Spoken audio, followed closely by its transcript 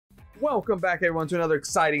Welcome back, everyone, to another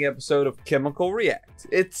exciting episode of Chemical React.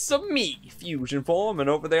 It's me, Fusion Form, and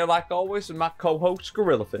over there, like always, is my co-host,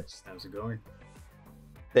 Gorilla Fist. How's it going?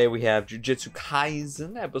 Today we have Jujutsu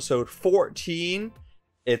Kaisen, episode 14.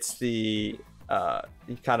 It's the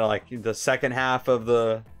kind of like the second half of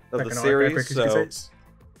the series. So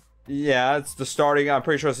yeah, it's the starting. I'm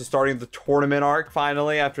pretty sure it's the starting of the tournament arc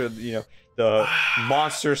finally after the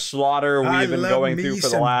monster slaughter we've been going through for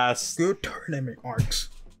the last good tournament arcs.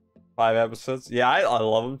 5 episodes. Yeah, I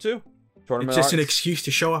love them too. Tournament it's just arcs. An excuse to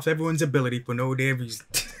show off everyone's ability for no damn reason.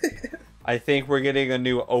 I think we're getting a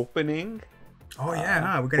new opening. Oh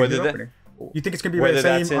yeah, we're getting a new opening. You think it's gonna be by the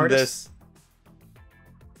same artist?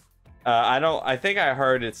 I think I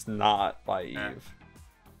heard it's not by Eve.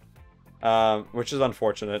 Which is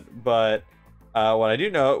unfortunate. But what I do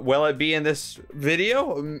know, will it be in this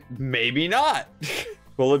video? Maybe not.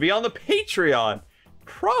 Will it be on the Patreon?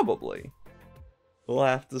 Probably. We'll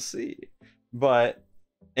have to see. But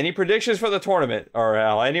any predictions for the tournament, or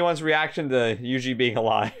anyone's reaction to Yuji being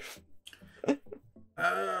alive?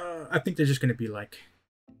 I think they're just gonna be like,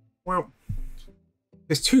 well,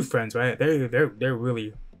 there's 2 friends, right? They're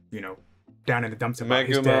really, down in the dumps about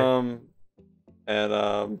his death.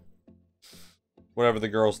 And whatever the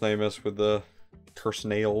girl's name is with the cursed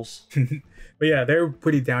nails. But yeah, they're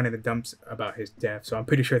pretty down in the dumps about his death, so I'm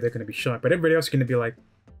pretty sure they're gonna be shocked. But everybody else is gonna be like,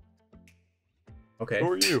 okay.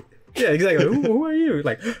 Who are you? Yeah, exactly. Who are you?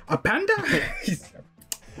 Like, a panda? He's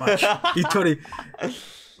totally...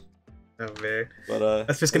 Oh, man. But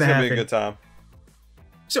that's just gonna happen. Be a good time.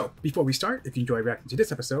 So, before we start, if you enjoy reacting to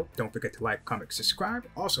this episode, don't forget to like, comment, subscribe.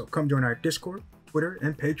 Also, come join our Discord, Twitter,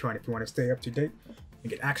 and Patreon if you want to stay up to date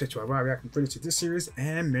and get access to our raw reacting footage to this series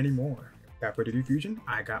and many more. Without further ado, Fusion,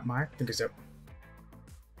 I got my fingers up.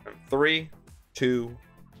 3, 2,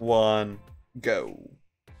 1, go.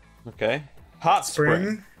 Okay. Hot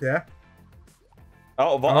spring. Yeah.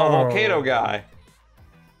 Oh, volcano guy.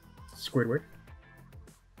 Squidward.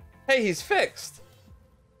 Hey, he's fixed.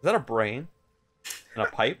 Is that a brain? And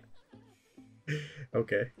a pipe?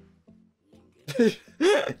 Okay. You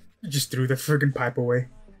just threw the friggin' pipe away.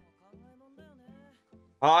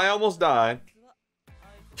 I almost died.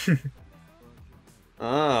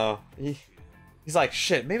 Oh. He's like,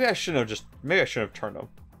 shit, maybe I shouldn't have turned him.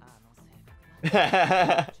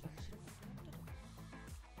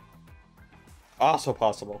 Also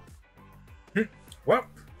possible. Well,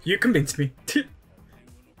 you convinced me.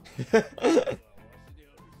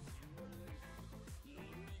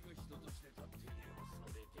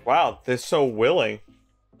 Wow, they're so willing.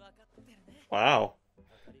 Wow.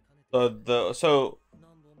 So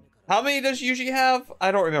how many does Yuji have?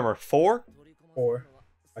 I don't remember. 4? 4,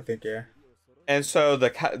 I think, yeah. And so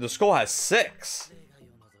the school has 6.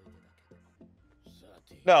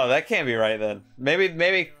 No, that can't be right then. Maybe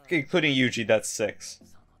including Yuji, that's 6.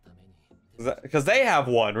 Because they have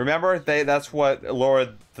 1. Remember, that's what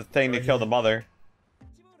lured the thing to kill the mother.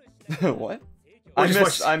 What?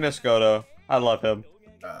 I miss Goto. I love him.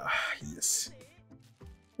 Yes.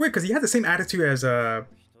 Wait, because he had the same attitude as the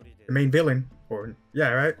main villain, or yeah,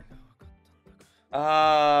 right?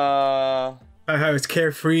 How it's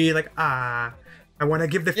carefree, like I want to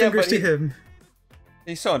give the fingers to him.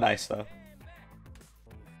 He's so nice though.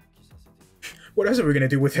 What else are we gonna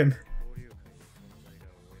do with him?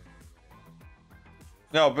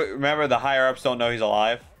 No, but remember the higher ups don't know he's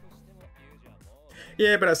alive.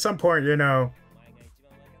 Yeah, but at some point, Itadori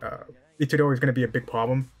is gonna be a big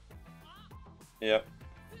problem. Yep.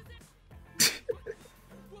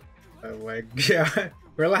 Oh my god,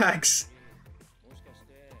 relax.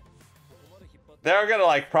 They're gonna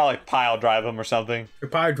like probably pile drive him or something. Or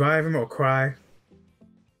pile drive him or cry.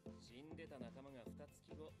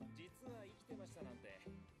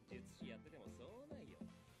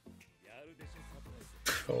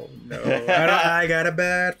 Oh no, I got a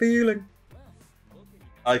bad feeling.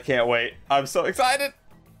 I can't wait. I'm so excited.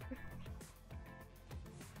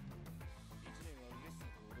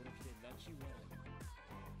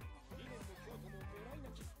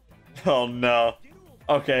 Oh no.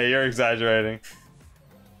 Okay, you're exaggerating.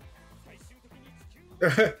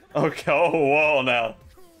 Okay, oh whoa now.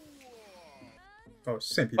 Oh,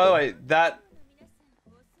 same people. By the way,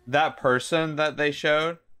 that person that they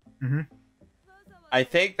showed, I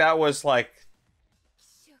think that was like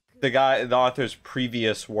the author's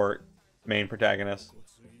previous work, main protagonist.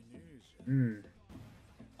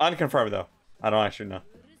 Unconfirmed though. I don't actually know.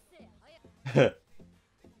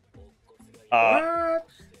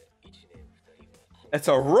 It's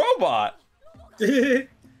a robot.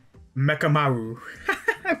 Mekamaru.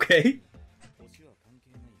 Okay.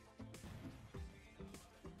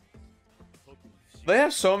 They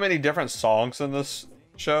have so many different songs in this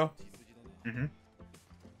show. Mm-hmm.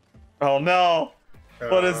 Oh no!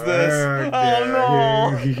 What is this? Oh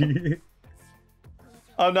no!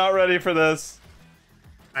 I'm not ready for this.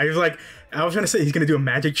 I was trying to say he's gonna do a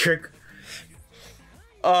magic trick.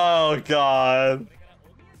 Oh god.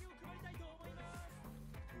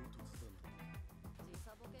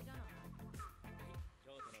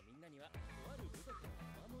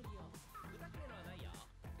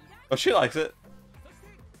 Oh, she likes it.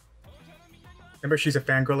 Remember, she's a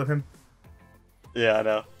fangirl of him. Yeah, I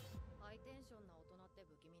know.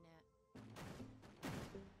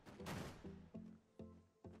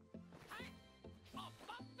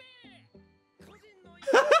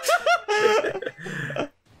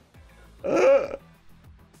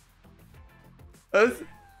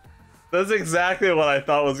 That's exactly what I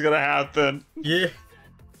thought was gonna happen. Yeah.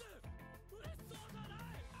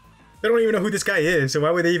 They don't even know who this guy is, so why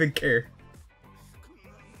would they even care?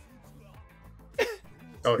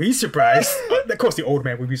 Oh, he's surprised. Of course, the old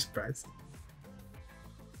man would be surprised.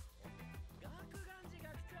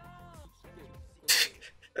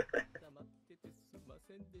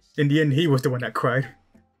 In the end, he was the one that cried.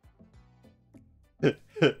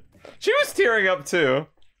 She was tearing up too.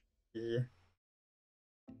 Yeah.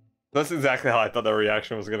 That's exactly how I thought the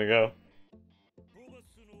reaction was gonna go.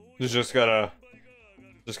 Just gonna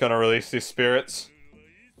release these spirits.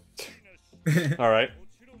 All right.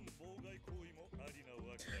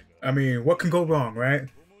 I mean, what can go wrong, right?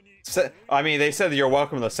 I mean, they said you're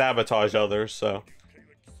welcome to sabotage others, so.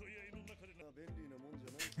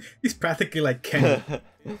 He's practically like Ken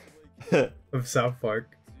of South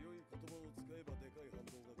Park.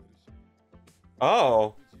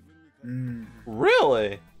 Oh.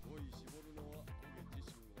 Really?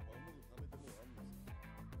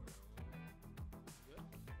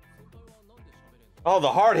 Oh,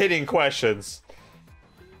 the hard-hitting questions.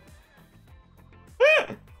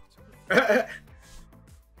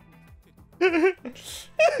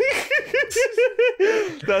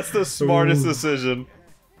 That's the smartest decision.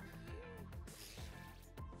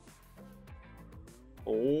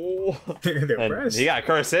 Oh, and he got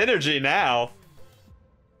curse energy now.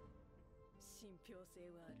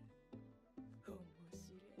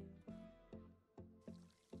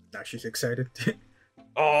 Now she's excited.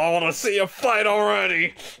 Oh, I want to see a fight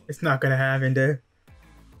already. It's not gonna happen, dude.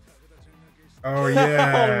 Oh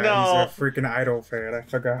yeah, oh, no. He's a freaking Idol fan. I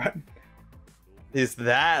forgot. He's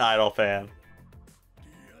that Idol fan.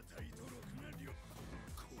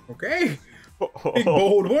 Okay. Big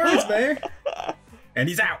bold words, man. And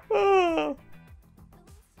he's out.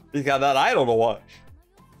 He's got that Idol to watch.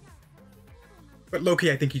 But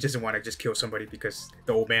low-key, I think he doesn't want to just kill somebody because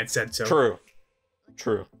the old man said so. True.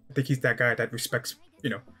 True. I think he's that guy that respects,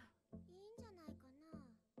 you know,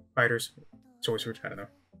 fighters, sorcerers, I don't know.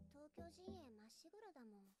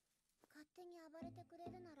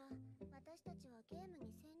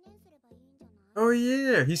 Oh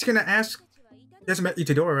yeah, he's gonna ask. He hasn't met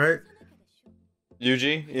Itadora, right?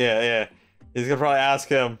 Yuji? Yeah. He's gonna probably ask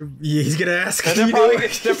him. Yeah, he's gonna ask. And they're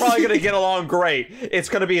probably gonna get along great. It's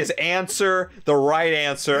gonna be his answer, the right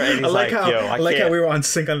answer, and he's like, how, yo, I like can't. how we were on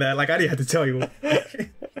sync on that. Like I didn't have to tell you.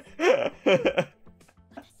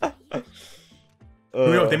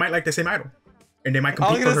 Who knows? They might like the same idol, and they might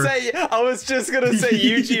compete for her. I was just gonna say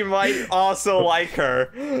Yuji might also like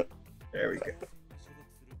her. There we go.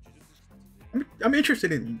 I'm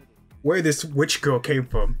interested in where this witch girl came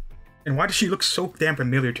from, and why does she look so damn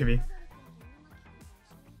familiar to me?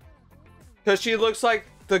 Because she looks like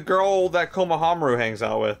the girl that Konohamaru hangs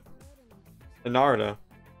out with in Naruto.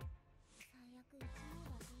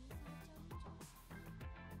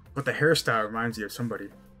 But the hairstyle reminds you of somebody.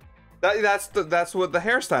 That's what the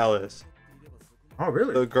hairstyle is. Oh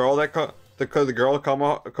really? The girl that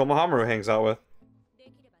Konohamaru hangs out with.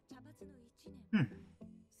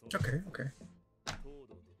 Okay.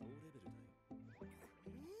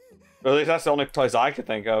 Or at least that's the only place I could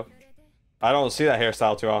think of. I don't see that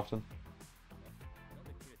hairstyle too often.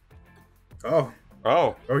 Oh.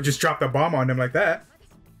 Oh. Or just drop the bomb on them like that.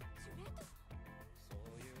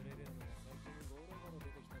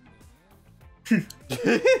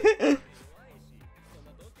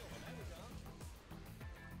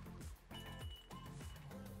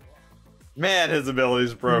 Man, his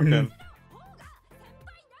ability's broken.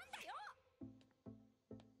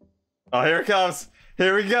 Oh, here it comes.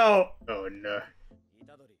 Here we go. Oh no.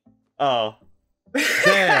 Oh.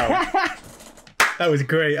 Damn. That was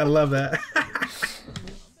great. I love that.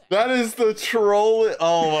 That is the troll.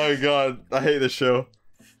 Oh my god. I hate this show.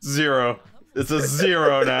 0. It's a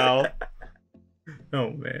 0 now.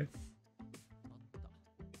 Oh man.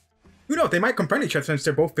 Who knows? They might confront each other since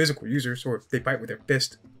they're both physical users, or if they fight with their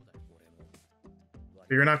fist.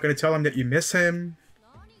 You're not gonna tell him that you miss him?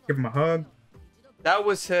 Give him a hug? That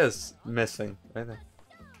was his missing right there.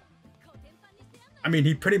 I mean,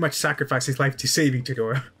 he pretty much sacrificed his life to saving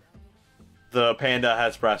Chidora. The panda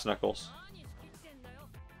has brass knuckles.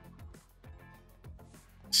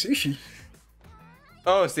 Sushi.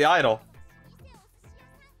 Oh, it's the idol.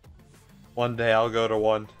 One day I'll go to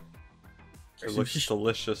one. It looks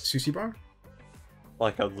delicious. Sushi bar?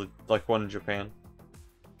 Like one in Japan.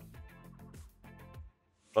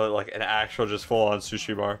 But like an actual just full on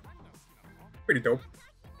sushi bar. Pretty dope.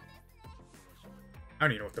 I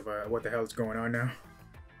don't even know what the hell is going on now.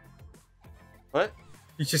 What?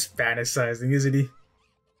 He's just fantasizing, isn't he?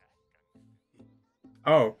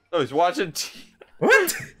 Oh. Oh, he's watching.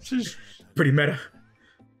 What? Pretty meta.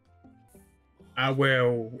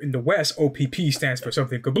 Well, in the West, OPP stands for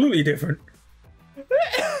something completely different.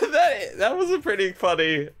 that was a pretty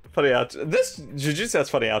funny outro. This Jujutsu has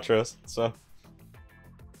funny outros, so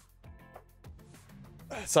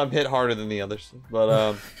some hit harder than the others.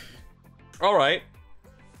 But all right.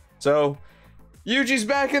 So Yuji's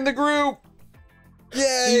back in the group.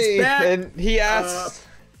 Yay! He's back. And he asks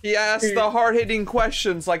the hard-hitting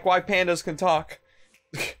questions like why pandas can talk.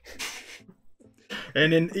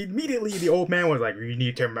 And then immediately the old man was like, "You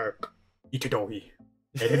need to murk Itadori."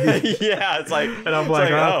 Yeah, it's like, and I'm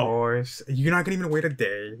like, of course, you're not gonna even wait a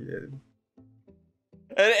day. And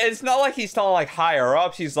it's not like he's telling like higher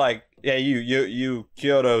ups. He's like, yeah, you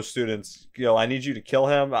Kyoto students, I need you to kill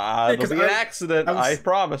him. It'll be an accident. I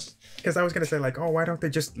promise. Because I was gonna say like, oh, why don't they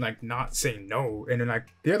just like not say no? And then like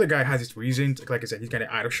the other guy has his reasons. Like I said, he's got an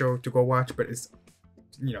idol show to go watch, but it's,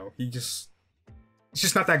 he's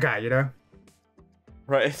just not that guy,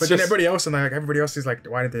 Right. But then everybody else is like,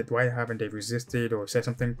 why haven't they resisted or said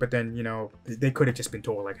something? But then they could have just been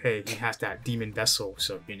told like, hey, he has that demon vessel,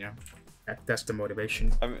 so that's the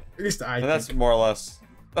motivation. I mean, at least I think. That's more or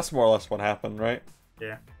less what happened, right?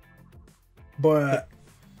 Yeah. But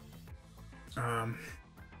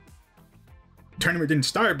tournament didn't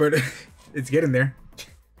start, but it's getting there.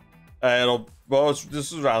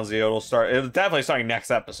 This is round 0. It'll definitely start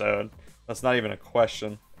next episode. That's not even a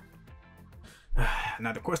question.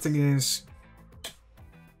 Now the question is,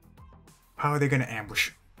 how are they gonna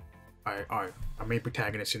ambush our main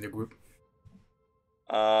protagonist in the group?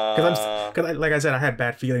 Because like I said, I had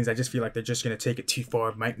bad feelings. I just feel like they're just gonna take it too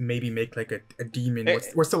far. Might maybe make like a demon.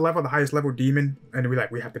 What's the highest level demon? And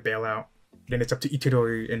we have to bail out. Then it's up to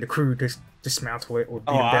Itadori and the crew to dismantle it or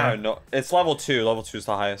beat him down. I don't know. It's level 2. Level 2 is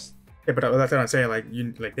the highest. Yeah, but that's what I'm saying.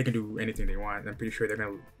 Like they can do anything they want. I'm pretty sure they're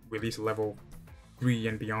gonna release level 3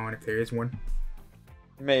 and beyond if there is one.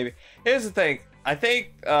 Maybe. Here's the thing. I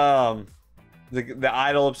think the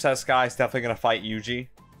idol obsessed guy is definitely gonna fight Yuji.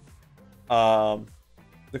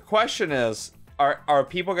 The question is, are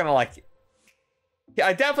people gonna like?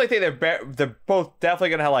 I definitely think they're both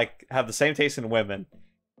definitely gonna have the same taste in women,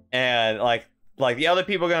 and like the other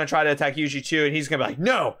people are gonna try to attack Yuji too, and he's gonna be like,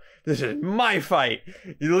 no, this is my fight.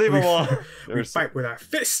 You leave him alone. We fight with our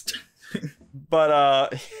fist. But I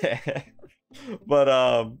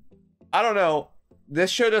don't know. This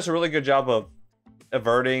show does a really good job of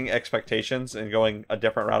averting expectations and going a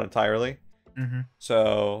different route entirely. Mm-hmm.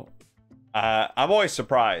 So I'm always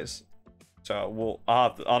surprised. So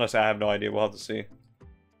honestly, I have no idea. We'll have to see.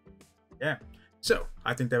 Yeah. So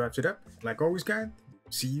I think that wraps it up. Like always, guys,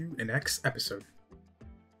 see you in the next episode.